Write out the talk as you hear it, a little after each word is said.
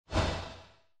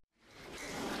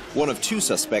One of two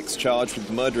suspects charged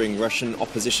with murdering Russian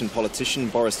opposition politician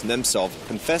Boris Nemtsov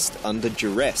confessed under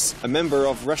duress, a member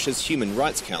of Russia's Human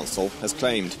Rights Council has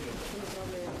claimed.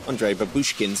 Andrei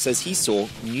Babushkin says he saw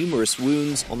numerous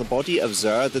wounds on the body of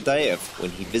Zaur Dadayev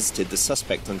when he visited the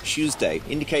suspect on Tuesday,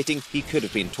 indicating he could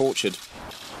have been tortured.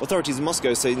 Authorities in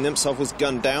Moscow say Nemtsov was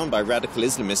gunned down by radical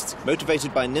Islamists,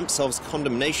 motivated by Nemtsov's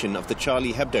condemnation of the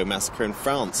Charlie Hebdo massacre in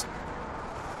France.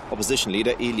 Opposition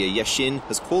leader Ilya Yashin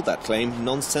has called that claim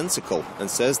nonsensical and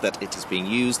says that it is being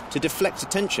used to deflect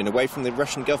attention away from the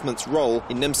Russian government's role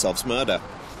in Nemtsov's murder.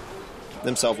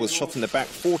 Nemtsov was shot in the back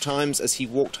 4 times as he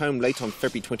walked home late on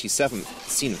February 27th. The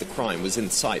scene of the crime was in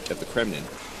sight of the Kremlin.